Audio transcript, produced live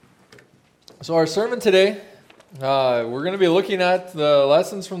So our sermon today, we're going to be looking at the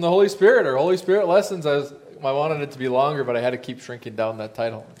lessons from the Holy Spirit, or Holy Spirit lessons. I wanted it to be longer, but I had to keep shrinking down that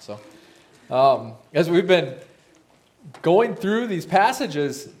title. So, as we've been going through these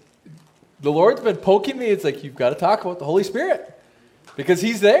passages, the Lord's been poking me. It's like, you've got to talk about the Holy Spirit, because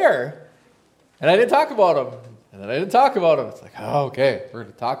He's there, and I didn't talk about Him, and then I didn't talk about Him. It's like, oh, okay, we're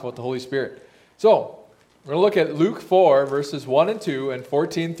going to talk about the Holy Spirit. So, we're going to look at Luke 4, verses 1 and 2, and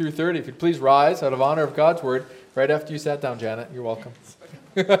 14 through 30. If you'd please rise out of honor of God's word. Right after you sat down, Janet. You're welcome.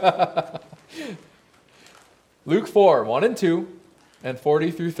 Luke 4, 1 and 2, and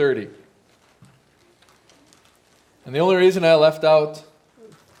 40 through 30. And the only reason I left out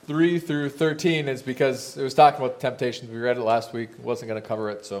 3 through 13 is because it was talking about the temptations. We read it last week. Wasn't going to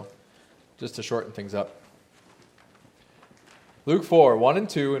cover it, so just to shorten things up. Luke 4, 1 and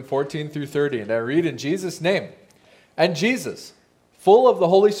 2, and 14 through 30. And I read in Jesus' name. And Jesus, full of the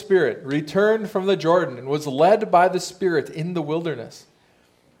Holy Spirit, returned from the Jordan and was led by the Spirit in the wilderness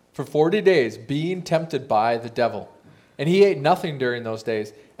for 40 days, being tempted by the devil. And he ate nothing during those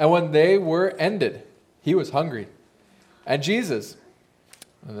days. And when they were ended, he was hungry. And Jesus,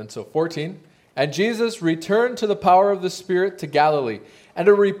 and then so 14, and Jesus returned to the power of the Spirit to Galilee. And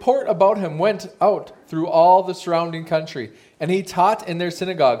a report about him went out through all the surrounding country. And he taught in their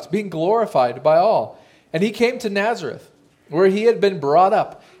synagogues, being glorified by all. And he came to Nazareth, where he had been brought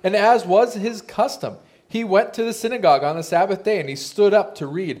up. And as was his custom, he went to the synagogue on the Sabbath day, and he stood up to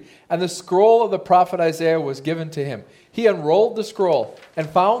read. And the scroll of the prophet Isaiah was given to him. He unrolled the scroll and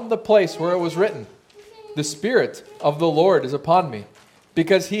found the place where it was written, "The Spirit of the Lord is upon me,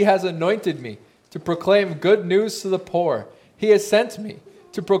 because he has anointed me to proclaim good news to the poor. He has sent me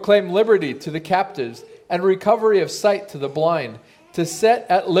to proclaim liberty to the captives and recovery of sight to the blind, to set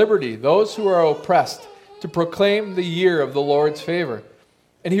at liberty those who are oppressed, to proclaim the year of the Lord's favor."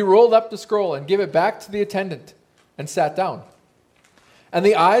 And he rolled up the scroll and gave it back to the attendant and sat down. And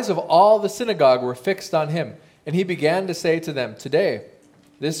the eyes of all the synagogue were fixed on him. And he began to say to them, "Today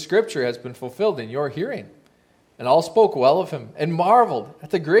this scripture has been fulfilled in your hearing." And all spoke well of him and marveled at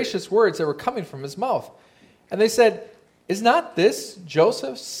the gracious words that were coming from his mouth. And they said, "Is not this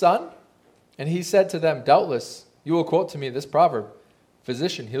Joseph's son?" And he said to them, "Doubtless you will quote to me this proverb,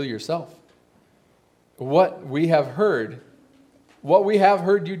 'Physician, heal yourself. What we have heard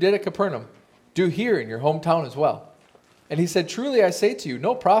you did at Capernaum, do here in your hometown as well." And he said, "Truly I say to you,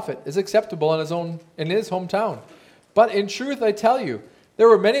 no prophet is acceptable in his hometown. But in truth I tell you, there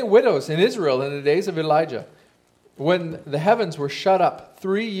were many widows in Israel in the days of Elijah, when the heavens were shut up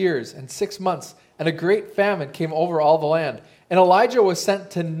 3 years and 6 months, and a great famine came over all the land. And Elijah was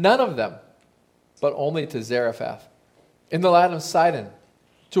sent to none of them, but only to Zarephath, in the land of Sidon,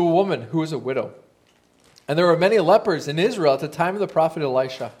 to a woman who was a widow. And there were many lepers in Israel at the time of the prophet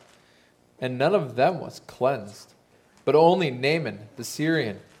Elisha, and none of them was cleansed, but only Naaman the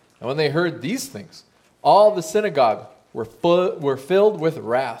Syrian. And when they heard these things, all the synagogue were filled with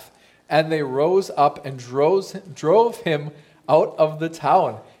wrath, and they rose up and drove him out of the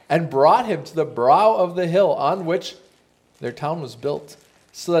town, and brought him to the brow of the hill on which their town was built,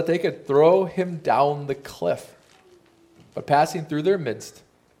 so that they could throw him down the cliff. But passing through their midst,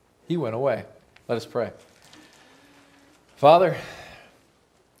 he went away. Let us pray. Father,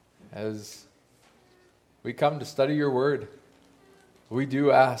 as we come to study your word, we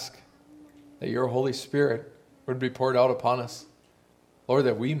do ask that your Holy Spirit would be poured out upon us. Lord,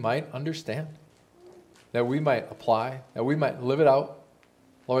 that we might understand, that we might apply, that we might live it out.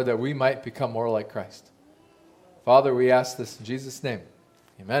 Lord, that we might become more like Christ. Father, we ask this in Jesus' name.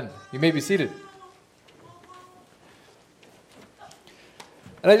 Amen. You may be seated.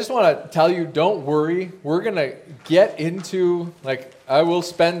 And I just want to tell you, don't worry. We're going to get into, I will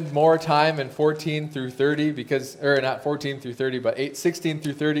spend more time in 14 through 30 or not 14 through 30, but 16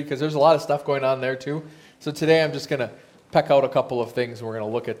 through 30, because there's a lot of stuff going on there too. So today I'm just going to peck out a couple of things, and we're going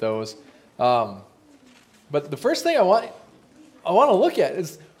to look at those. But the first thing I want to look at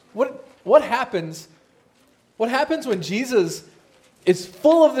is what happens when Jesus is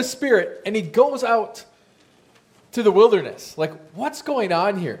full of the Spirit and he goes out to the wilderness. What's going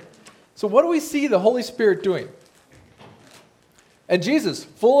on here? So what do we see the Holy Spirit doing? And Jesus,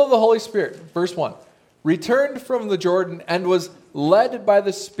 full of the Holy Spirit, verse 1, returned from the Jordan and was led by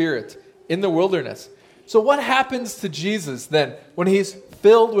the Spirit in the wilderness. So what happens to Jesus then when he's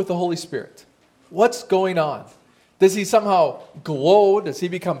filled with the Holy Spirit? What's going on? Does he somehow glow? Does he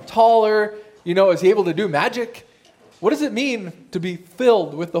become taller? Is he able to do magic? What does it mean to be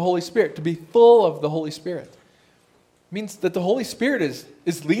filled with the Holy Spirit, to be full of the Holy Spirit? It means that the Holy Spirit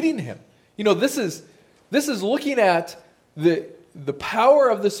is leading him. This is looking at the the power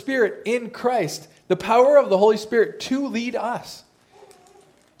of the Spirit in Christ, the power of the Holy Spirit to lead us.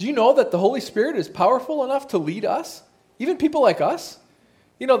 Do you know that the Holy Spirit is powerful enough to lead us? Even people like us?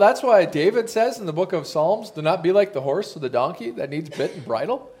 You know, that's why David says in the book of Psalms, do not be like the horse or the donkey that needs bit and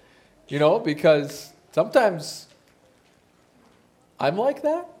bridle. You know, because sometimes I'm like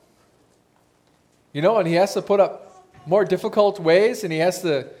that. You know, and he has to put up more difficult ways, and he has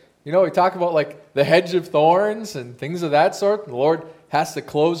to, you know, we talk about like the hedge of thorns and things of that sort. And the Lord has to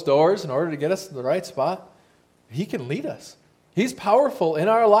close doors in order to get us to the right spot. He can lead us. He's powerful in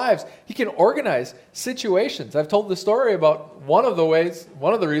our lives. He can organize situations. I've told the story about one of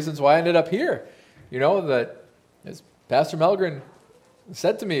the reasons why I ended up here. You know, that as Pastor Melgren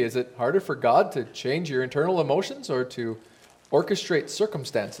said to me, is it harder for God to change your internal emotions or to orchestrate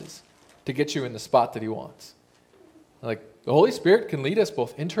circumstances to get you in the spot that he wants? Like, the Holy Spirit can lead us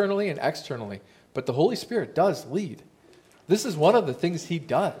both internally and externally, but the Holy Spirit does lead. This is one of the things he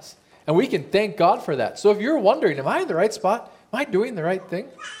does, and we can thank God for that. So if you're wondering, am I in the right spot? Am I doing the right thing?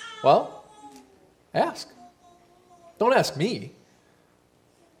 Well, ask. Don't ask me.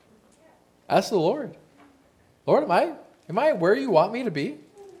 Ask the Lord. Lord, am I where you want me to be?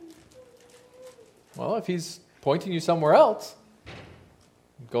 Well, if he's pointing you somewhere else,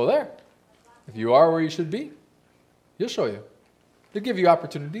 go there. If you are where you should be, he'll show you. He'll give you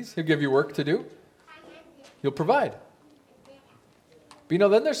opportunities. He'll give you work to do. He'll provide. But you know,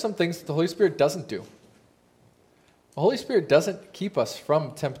 then there's some things that the Holy Spirit doesn't do. The Holy Spirit doesn't keep us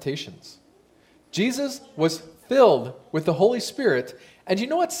from temptations. Jesus was filled with the Holy Spirit, and you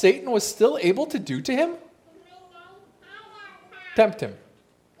know what Satan was still able to do to him? Tempt him.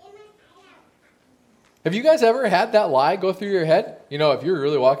 Have you guys ever had that lie go through your head? You know, if you're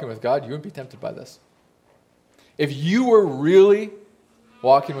really walking with God, you wouldn't be tempted by this. If you were really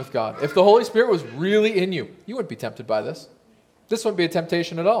walking with God, if the Holy Spirit was really in you, you wouldn't be tempted by this. This wouldn't be a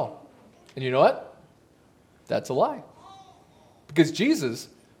temptation at all. And you know what? That's a lie. Because Jesus,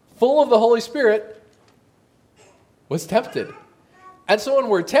 full of the Holy Spirit, was tempted. And so when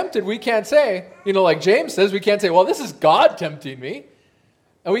we're tempted, we can't say, you know, like James says, we can't say, well, this is God tempting me.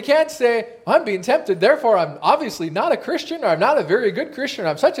 And we can't say, I'm being tempted, therefore I'm obviously not a Christian, or I'm not a very good Christian, or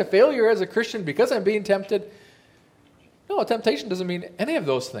I'm such a failure as a Christian because I'm being tempted. No, temptation doesn't mean any of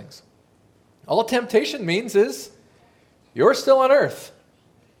those things. All temptation means is, you're still on earth.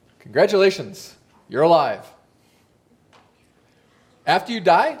 Congratulations, you're alive. After you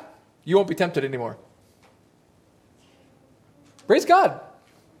die, you won't be tempted anymore. Praise God.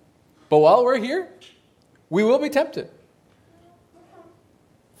 But while we're here, we will be tempted.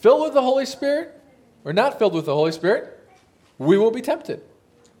 Filled with the Holy Spirit, or not filled with the Holy Spirit, we will be tempted.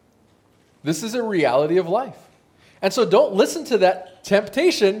 This is a reality of life. And so don't listen to that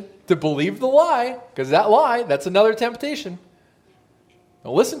temptation to believe the lie, because that lie, that's another temptation.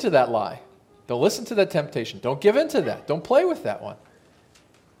 Don't listen to that lie. Don't listen to that temptation. Don't give in to that. Don't play with that one.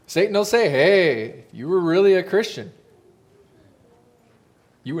 Satan will say, hey, if you were really a Christian,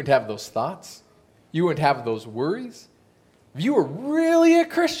 you wouldn't have those thoughts. You wouldn't have those worries. If you were really a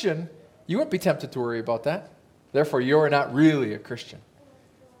Christian, you wouldn't be tempted to worry about that. Therefore, you are not really a Christian.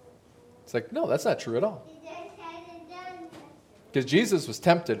 It's like, no, that's not true at all. Because Jesus was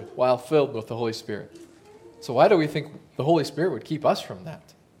tempted while filled with the Holy Spirit. So why do we think the Holy Spirit would keep us from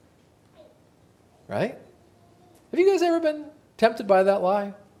that? Right? Have you guys ever been tempted by that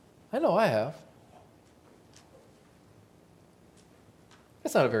lie? I know I have.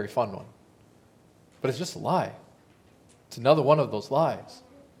 It's not a very fun one. But it's just a lie. It's another one of those lies.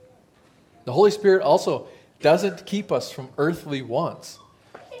 The Holy Spirit also doesn't keep us from earthly wants.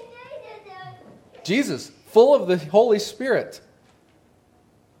 Jesus, full of the Holy Spirit,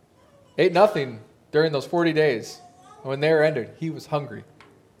 ate nothing during those 40 days. And when they were ended, he was hungry.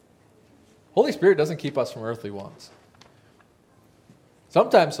 Holy Spirit doesn't keep us from earthly wants.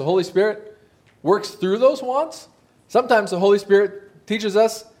 Sometimes the Holy Spirit works through those wants. Sometimes the Holy Spirit teaches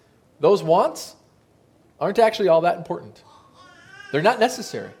us those wants aren't actually all that important. They're not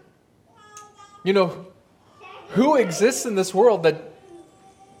necessary. You know, who exists in this world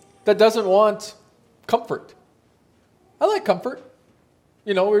that doesn't want comfort? I like comfort.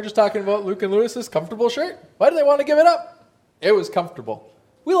 You know, we were just talking about Luke and Lewis's comfortable shirt. Why do they want to give it up? It was comfortable.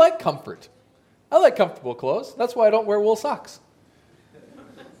 We like comfort. I like comfortable clothes. That's why I don't wear wool socks.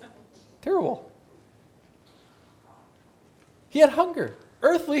 Terrible. He had hunger,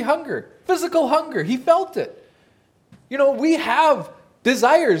 earthly hunger, physical hunger. He felt it. You know, we have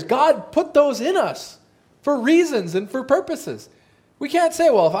desires. God put those in us for reasons and for purposes. We can't say,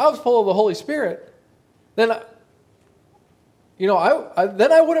 well, if I was full of the Holy Spirit, then, then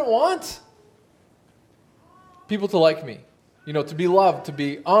I wouldn't want people to like me. to be loved, to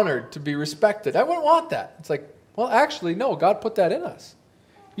be honored, to be respected. I wouldn't want that. It's like, well, actually, no, God put that in us.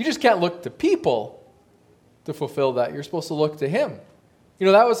 You just can't look to people to fulfill that. You're supposed to look to him.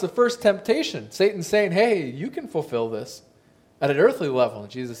 That was the first temptation. Satan saying, hey, you can fulfill this at an earthly level.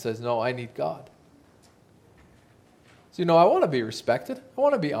 And Jesus says, no, I need God. So, I want to be respected. I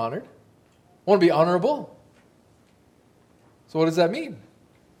want to be honored. I want to be honorable. So what does that mean?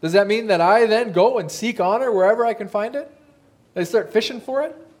 Does that mean that I then go and seek honor wherever I can find it? I start fishing for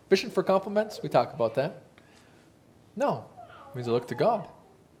it? Fishing for compliments? We talk about that. No. It means I look to God.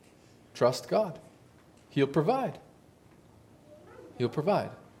 Trust God. He'll provide. He'll provide.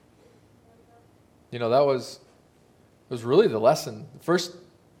 That was really the lesson.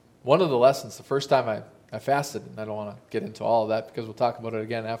 One of the lessons, the first time I fasted, and I don't want to get into all of that because we'll talk about it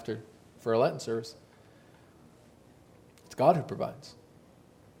again after for our Lenten service. It's God who provides.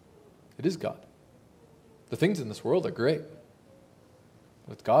 It is God. The things in this world are great,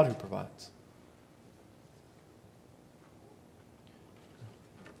 but it's God who provides.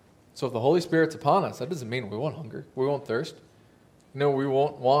 So if the Holy Spirit's upon us, that doesn't mean we won't hunger, we won't thirst. We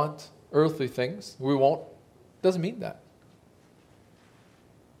won't want earthly things. Doesn't mean that.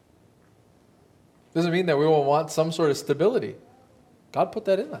 Doesn't mean that we won't want some sort of stability. God put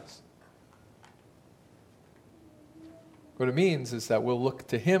that in us. What it means is that we'll look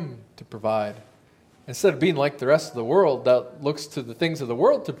to him to provide. Instead of being like the rest of the world that looks to the things of the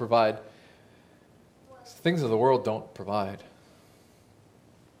world to provide, things of the world don't provide.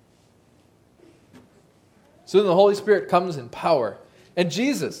 So then the Holy Spirit comes in power. And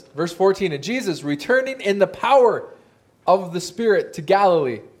Jesus, verse 14, and Jesus, returning in the power of the Spirit to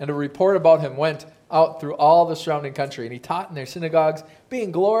Galilee, and a report about him went out through all the surrounding country. And he taught in their synagogues,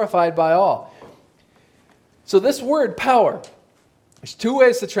 being glorified by all. So this word, power, there's two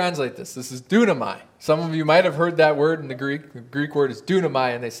ways to translate this. This is dunamai. Some of you might have heard that word in the Greek. The Greek word is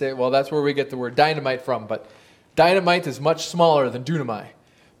dunamai, and they say, well, that's where we get the word dynamite from. But dynamite is much smaller than dunamai.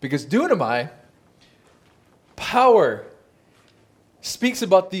 Because dunamai, power, speaks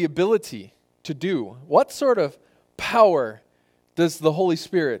about the ability to do. What sort of power does the Holy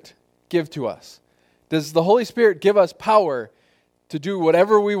Spirit give to us? Does the Holy Spirit give us power to do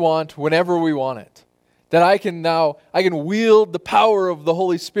whatever we want, whenever we want it? That I can wield the power of the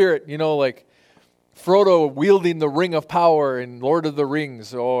Holy Spirit, like Frodo wielding the ring of power in Lord of the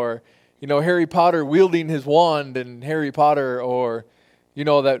Rings, or, Harry Potter wielding his wand in Harry Potter, or,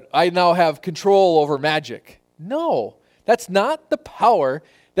 that I now have control over magic. No, that's not the power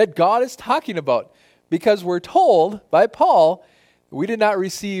that God is talking about, because we're told by Paul, we did not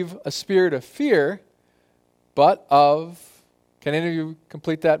receive a spirit of fear, but of, can any of you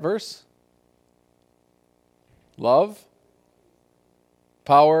complete that verse? Love,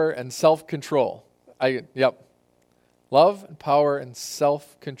 power, and self-control. Love and power and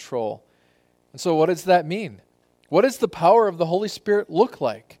self-control. And so what does that mean? What does the power of the Holy Spirit look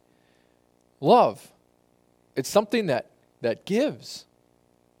like? Love. It's something that gives.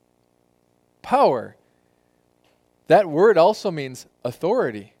 Power. That word also means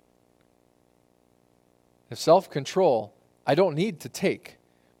authority. Self-control. I don't need to take.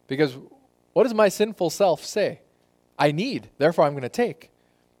 Because what does my sinful self say? I need, therefore I'm going to take.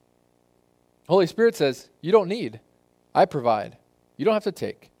 Holy Spirit says, you don't need. I provide. You don't have to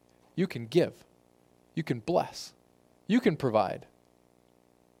take. You can give. You can bless. You can provide.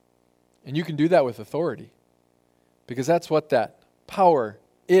 And you can do that with authority. Because that's what that power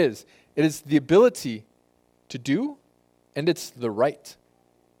is. It is the ability to do, and it's the right.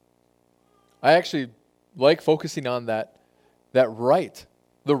 I actually like focusing on that right.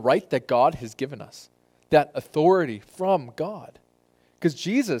 The right that God has given us. That authority from God. Because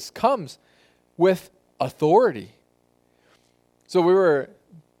Jesus comes with authority. So we were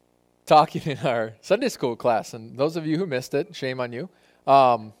talking in our Sunday school class, and those of you who missed it, shame on you.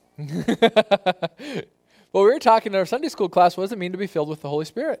 Well, we were talking in our Sunday school class, what does it mean to be filled with the Holy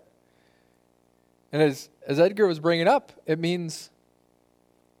Spirit? And as Edgar was bringing up, it means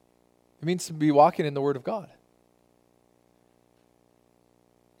to be walking in the Word of God.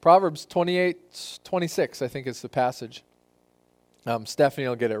 Proverbs 28:26, I think is the passage. Stephanie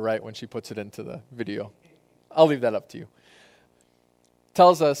will get it right when she puts it into the video. I'll leave that up to you.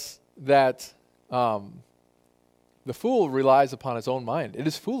 Tells us that the fool relies upon his own mind. It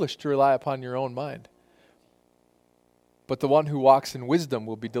is foolish to rely upon your own mind. But the one who walks in wisdom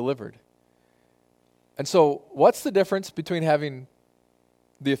will be delivered. And so, what's the difference between having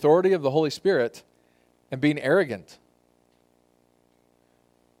the authority of the Holy Spirit and being arrogant?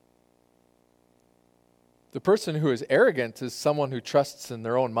 The person who is arrogant is someone who trusts in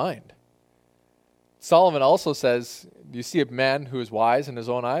their own mind. Solomon also says, do you see a man who is wise in his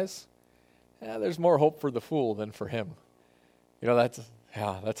own eyes? Yeah, there's more hope for the fool than for him. That's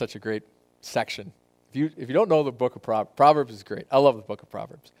such a great section. If you don't know the book of Proverbs is great. I love the book of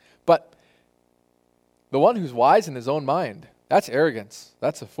Proverbs. But the one who's wise in his own mind, that's arrogance.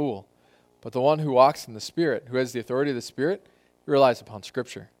 That's a fool. But the one who walks in the Spirit, who has the authority of the Spirit, relies upon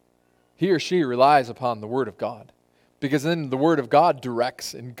Scripture. He or she relies upon the Word of God. Because then the Word of God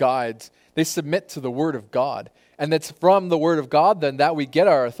directs and guides. They submit to the Word of God. And it's from the Word of God then that we get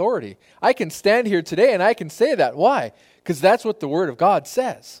our authority. I can stand here today and I can say that. Why? Because that's what the Word of God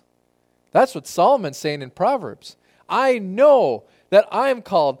says. That's what Solomon's saying in Proverbs. I know that I'm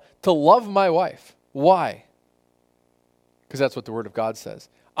called to love my wife. Why? Because that's what the Word of God says.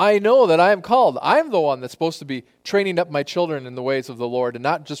 I know that I am called. I'm the one that's supposed to be training up my children in the ways of the Lord and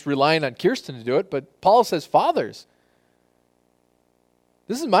not just relying on Kirsten to do it, but Paul says, fathers,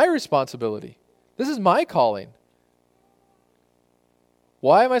 this is my responsibility. This is my calling.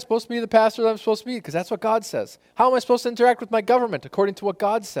 Why am I supposed to be the pastor that I'm supposed to be? Because that's what God says. How am I supposed to interact with my government? According to what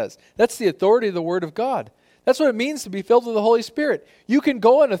God says. That's the authority of the Word of God. That's what it means to be filled with the Holy Spirit. You can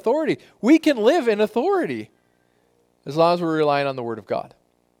go in authority. We can live in authority as long as we're relying on the Word of God.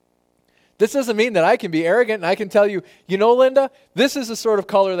 This doesn't mean that I can be arrogant and I can tell you, Linda, this is the sort of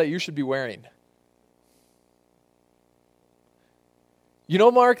color that you should be wearing.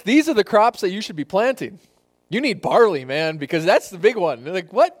 Mark, these are the crops that you should be planting. You need barley, man, because that's the big one. They're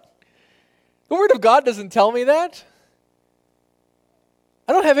like, what? The Word of God doesn't tell me that.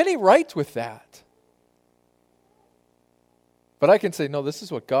 I don't have any right with that. But I can say, no, this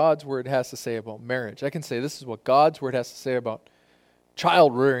is what God's Word has to say about marriage. I can say, this is what God's Word has to say about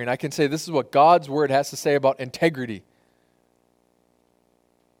child rearing. I can say, this is what God's Word has to say about integrity.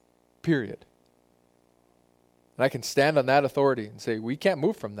 Period. And I can stand on that authority and say, we can't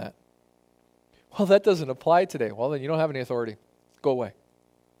move from that. Well, that doesn't apply today. Well, then you don't have any authority. Go away.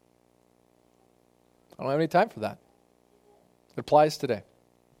 I don't have any time for that. It applies today.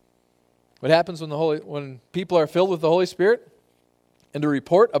 What happens when people are filled with the Holy Spirit? And a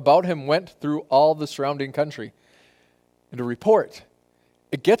report about him went through all the surrounding country. And a report,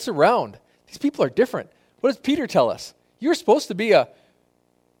 it gets around. These people are different. What does Peter tell us? You're supposed to be a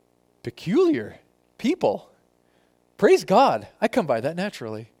peculiar people. Praise God. I come by that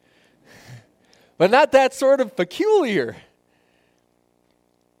naturally. But not that sort of peculiar.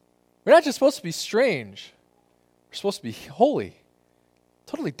 We're not just supposed to be strange. We're supposed to be holy.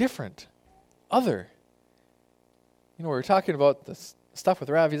 Totally different. Other. We're talking about this stuff with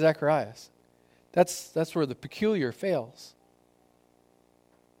Ravi Zacharias. That's where the peculiar fails.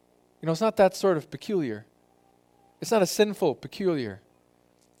 It's not that sort of peculiar. It's not a sinful peculiar.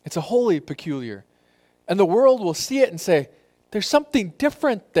 It's a holy peculiar. And the world will see it and say, there's something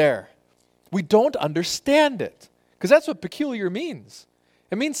different there. We don't understand it. Because that's what peculiar means.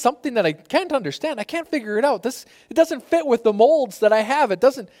 It means something that I can't understand. I can't figure it out. It doesn't fit with the molds that I have. It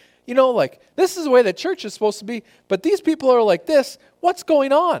doesn't, this is the way that church is supposed to be, but these people are like this. What's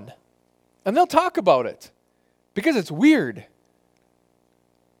going on? And they'll talk about it because it's weird.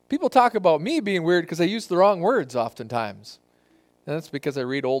 People talk about me being weird because I use the wrong words oftentimes. And that's because I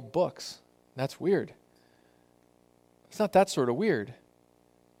read old books. That's weird. It's not that sort of weird.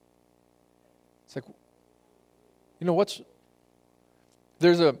 It's like,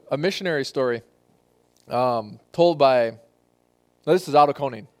 there's a missionary story told by, this is Otto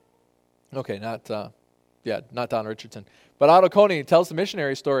Koning. Okay, not Don Richardson. But Otto Koning tells the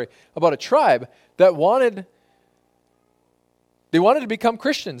missionary story about a tribe that wanted to become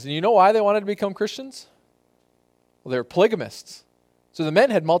Christians. And you know why they wanted to become Christians? Well, they were polygamists. So the men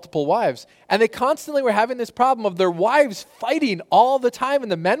had multiple wives. And they constantly were having this problem of their wives fighting all the time. And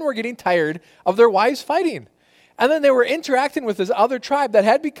the men were getting tired of their wives fighting. And then they were interacting with this other tribe that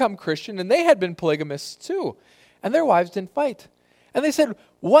had become Christian. And they had been polygamists too. And their wives didn't fight. And they said,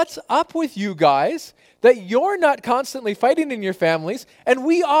 what's up with you guys that you're not constantly fighting in your families and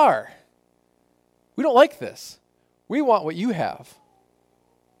we are? We don't like this. We want what you have.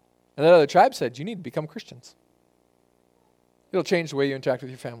 And that other tribe said, you need to become Christians. It'll change the way you interact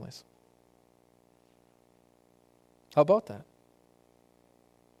with your families. How about that?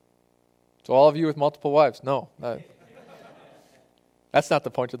 So all of you with multiple wives, no. That's not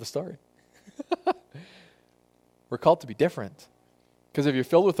the point of the story. We're called to be different. Because if you're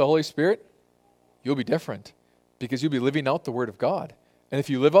filled with the Holy Spirit, you'll be different. Because you'll be living out the Word of God. And if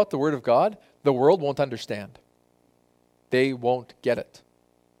you live out the Word of God, the world won't understand. They won't get it.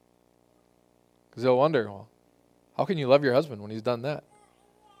 Because they'll wonder, well, how can you love your husband when he's done that?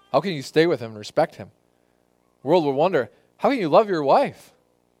 How can you stay with him and respect him? The world will wonder, how can you love your wife?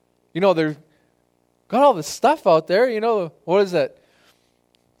 Got all this stuff out there, what is that?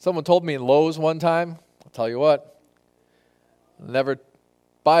 Someone told me in Lowe's one time, I'll tell you what, never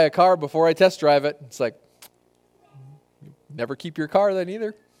buy a car before I test drive it. It's like, never keep your car then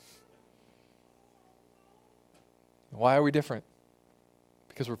either. Why are we different?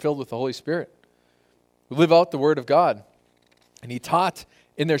 Because we're filled with the Holy Spirit. We live out the Word of God. And he taught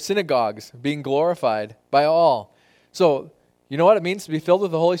in their synagogues, being glorified by all. So, you know what it means to be filled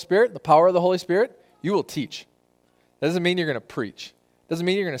with the Holy Spirit, the power of the Holy Spirit? You will teach. That doesn't mean you're going to preach. It doesn't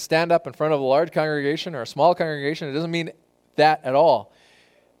mean you're going to stand up in front of a large congregation or a small congregation. It doesn't mean that at all.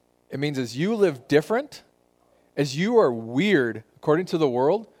 It means as you live different, as you are weird according to the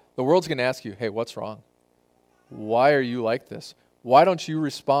world's going to ask you, hey, what's wrong? Why are you like this? Why don't you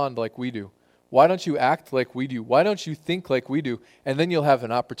respond like we do? Why don't you act like we do? Why don't you think like we do? And then you'll have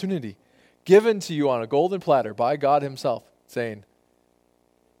an opportunity given to you on a golden platter by God himself saying,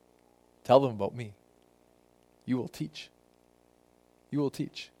 tell them about me. You will teach. You will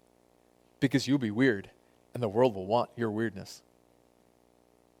teach. Because you'll be weird and the world will want your weirdness.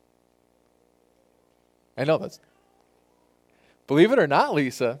 I know that's... Believe it or not,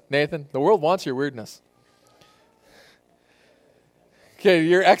 Lisa, Nathan, the world wants your weirdness. Okay,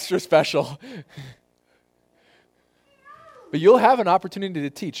 you're extra special. But you'll have an opportunity to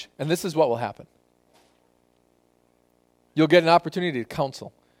teach, and this is what will happen. You'll get an opportunity to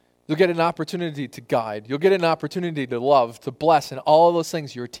counsel. You'll get an opportunity to guide. You'll get an opportunity to love, to bless, and all of those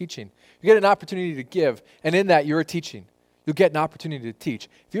things you're teaching. You get an opportunity to give, and in that you're teaching. You'll get an opportunity to teach.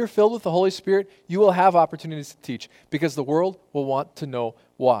 If you're filled with the Holy Spirit, you will have opportunities to teach because the world will want to know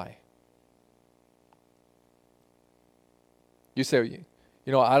why. You say,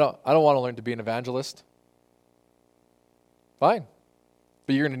 I don't want to learn to be an evangelist. Fine.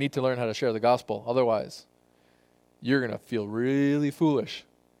 But you're going to need to learn how to share the gospel. Otherwise, you're going to feel really foolish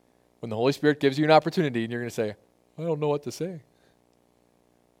when the Holy Spirit gives you an opportunity and you're going to say, I don't know what to say.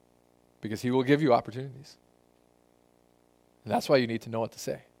 Because he will give you opportunities. And that's why you need to know what to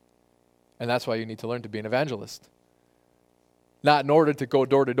say. And that's why you need to learn to be an evangelist. Not in order to go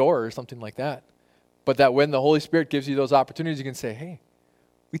door to door or something like that. But that when the Holy Spirit gives you those opportunities, you can say, hey,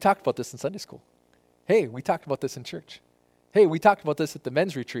 we talked about this in Sunday school. Hey, we talked about this in church. Hey, we talked about this at the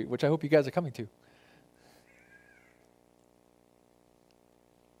men's retreat, which I hope you guys are coming to.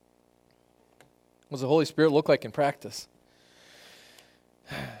 What does the Holy Spirit look like in practice?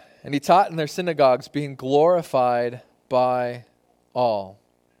 And he taught in their synagogues, being glorified by all.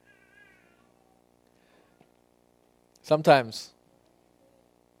 Sometimes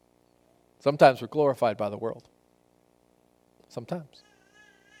we're glorified by the world.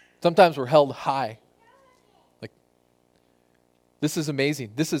 Sometimes we're held high. Like, this is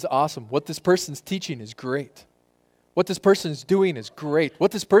amazing. This is awesome. What this person's teaching is great. What this person's doing is great.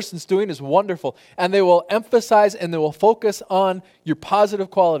 What this person's doing is wonderful. And they will emphasize and they will focus on your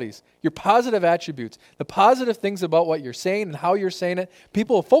positive qualities, your positive attributes, the positive things about what you're saying and how you're saying it.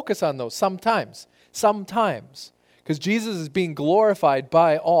 People will focus on those sometimes. Because Jesus is being glorified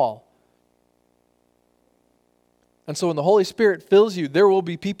by all. And so when the Holy Spirit fills you, there will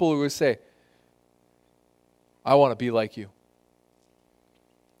be people who will say, I want to be like you.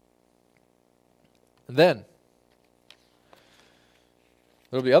 And then,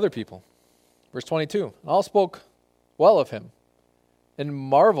 there will be other people. Verse 22, all spoke well of him and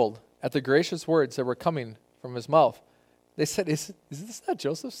marveled at the gracious words that were coming from his mouth. They said, is this not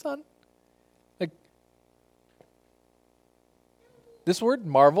Joseph's son? Like, this word,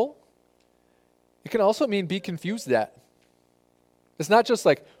 marvel, it can also mean be confused at. It's not just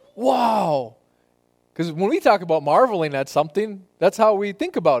like, wow. Because when we talk about marveling at something, that's how we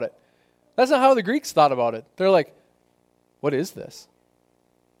think about it. That's not how the Greeks thought about it. They're like, what is this?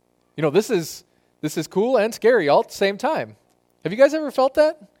 This is cool and scary all at the same time. Have you guys ever felt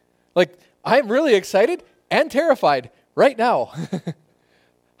that? Like, I'm really excited and terrified right now.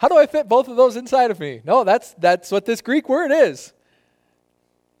 How do I fit both of those inside of me? No, that's what this Greek word is.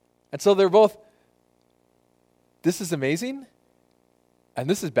 And so they're both, this is amazing, and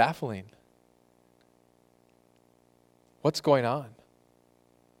this is baffling. What's going on?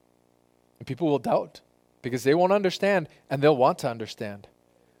 And people will doubt because they won't understand, and they'll want to understand.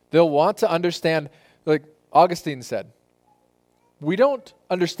 They'll want to understand, like Augustine said, we don't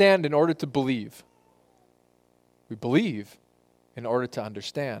understand in order to believe. We believe in order to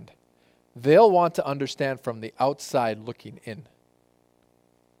understand. They'll want to understand from the outside looking in.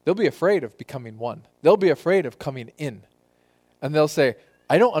 They'll be afraid of becoming one. They'll be afraid of coming in. And they'll say,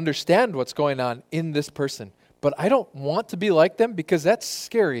 I don't understand what's going on in this person, but I don't want to be like them because that's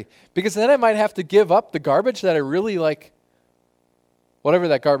scary. Because then I might have to give up the garbage that I really like. Whatever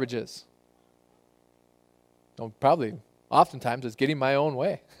that garbage is. Well, probably, oftentimes, it's getting my own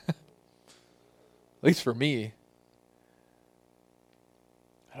way. At least for me.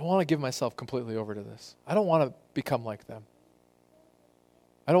 I don't want to give myself completely over to this. I don't want to become like them.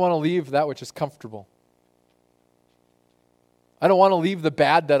 I don't want to leave that which is comfortable. I don't want to leave the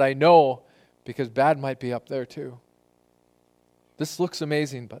bad that I know, because bad might be up there too. This looks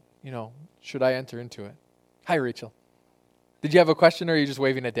amazing, but, should I enter into it? Hi, Rachel. Did you have a question, or are you just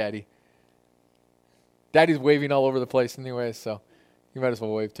waving at Daddy? Daddy's waving all over the place anyway, so you might as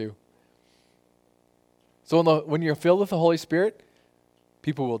well wave too. So when you're filled with the Holy Spirit,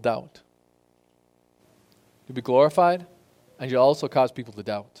 people will doubt. You'll be glorified, and you'll also cause people to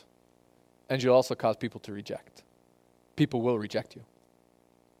doubt. And you'll also cause people to reject. People will reject you.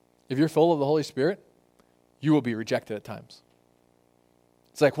 If you're full of the Holy Spirit, you will be rejected at times.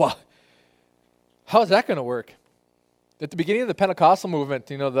 It's like, wow, how is that going to work? At the beginning of the Pentecostal movement,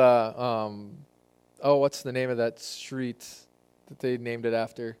 what's the name of that street that they named it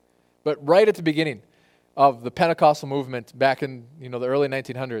after? But right at the beginning of the Pentecostal movement back in, the early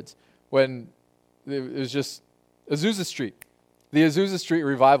 1900s, when it was just Azusa Street, the Azusa Street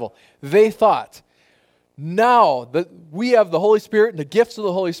revival, they thought, now that we have the Holy Spirit and the gifts of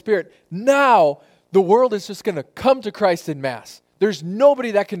the Holy Spirit, now the world is just going to come to Christ in mass. There's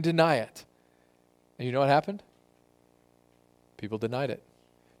nobody that can deny it. And you know what happened? People denied it.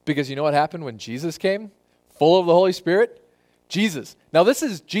 Because you know what happened when Jesus came, full of the Holy Spirit? Jesus. Now this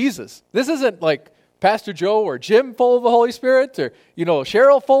is Jesus. This isn't like Pastor Joe or Jim full of the Holy Spirit, or,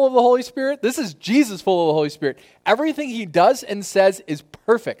 Cheryl full of the Holy Spirit. This is Jesus full of the Holy Spirit. Everything he does and says is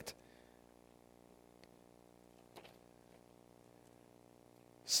perfect.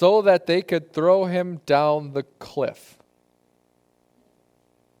 So that they could throw him down the cliff.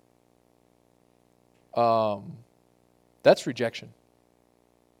 That's rejection.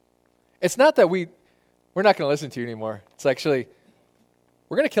 It's not that we're not going to listen to you anymore. It's actually,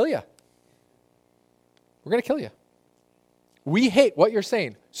 we're going to kill you. We're going to kill you. We hate what you're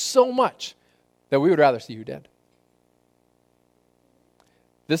saying so much that we would rather see you dead.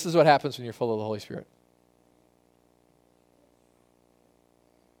 This is what happens when you're full of the Holy Spirit.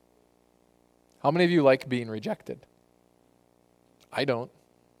 How many of you like being rejected? I don't.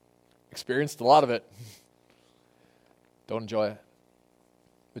 Experienced a lot of it. Don't enjoy it.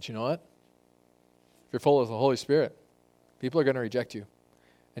 But you know what? If you're full of the Holy Spirit, people are going to reject you.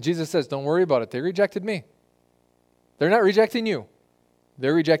 And Jesus says, don't worry about it. They rejected me. They're not rejecting you.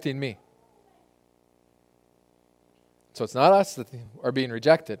 They're rejecting me. So it's not us that are being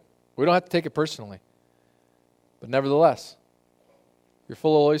rejected. We don't have to take it personally. But nevertheless, you're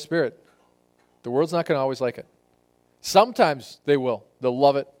full of the Holy Spirit. The world's not going to always like it. Sometimes they will. They'll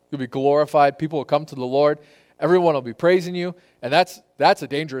love it. You'll be glorified. People will come to the Lord. Everyone will be praising you. And that's a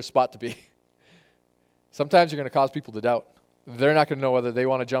dangerous spot to be. Sometimes you're going to cause people to doubt. They're not going to know whether they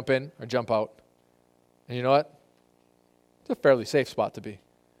want to jump in or jump out. And you know what? It's a fairly safe spot to be.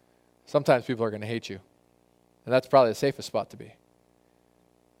 Sometimes people are going to hate you. And that's probably the safest spot to be.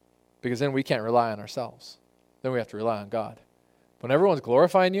 Because then we can't rely on ourselves. Then we have to rely on God. When everyone's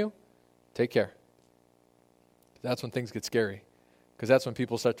glorifying you, take care. That's when things get scary. Because that's when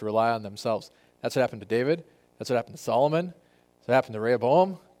people start to rely on themselves. That's what happened to David. That's what happened to Solomon. That's what happened to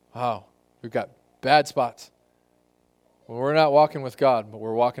Rehoboam. Wow, we've got bad spots. When we're not walking with God, but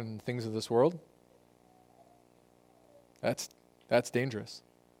we're walking in things of this world, that's dangerous.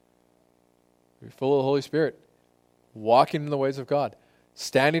 You're full of the Holy Spirit, walking in the ways of God,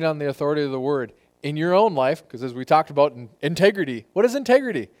 standing on the authority of the Word in your own life, because as we talked about integrity, what is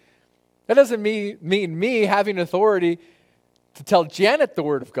integrity? That doesn't mean me having authority to tell Janet the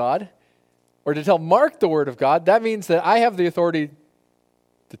Word of God or to tell Mark the Word of God. That means that I have the authority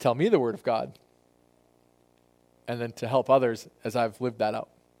to tell me the Word of God and then to help others as I've lived that out.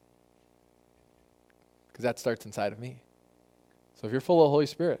 Because that starts inside of me. So if you're full of the Holy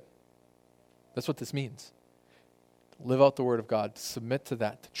Spirit, that's what this means. Live out the Word of God, to submit to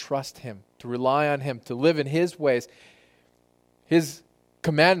that, to trust Him, to rely on Him, to live in His ways, His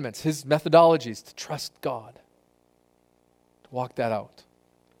commandments, His methodologies, to trust God, to walk that out.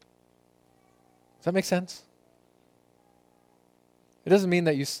 Does that make sense? It doesn't mean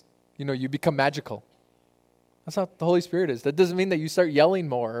that you become magical. That's not what the Holy Spirit is. That doesn't mean that you start yelling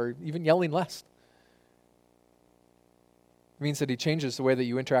more or even yelling less. It means that He changes the way that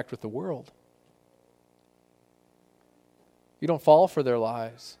you interact with the world. You don't fall for their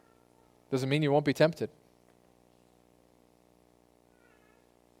lies. Doesn't mean you won't be tempted.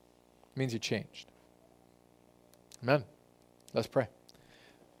 It means you changed. Amen. Let's pray.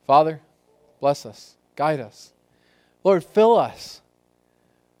 Father, bless us. Guide us. Lord, fill us.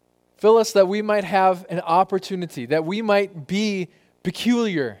 Fill us that we might have an opportunity, that we might be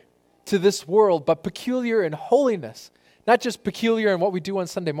peculiar to this world, but peculiar in holiness, not just peculiar in what we do on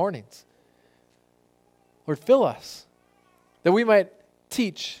Sunday mornings. Lord, fill us that we might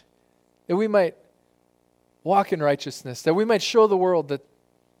teach, that we might walk in righteousness, that we might show the world that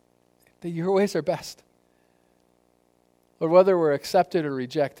your ways are best. Lord, whether we're accepted or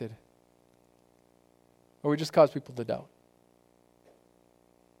rejected, or we just cause people to doubt.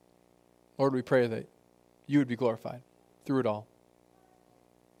 Lord, we pray that you would be glorified through it all.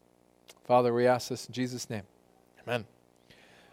 Father, we ask this in Jesus' name. Amen.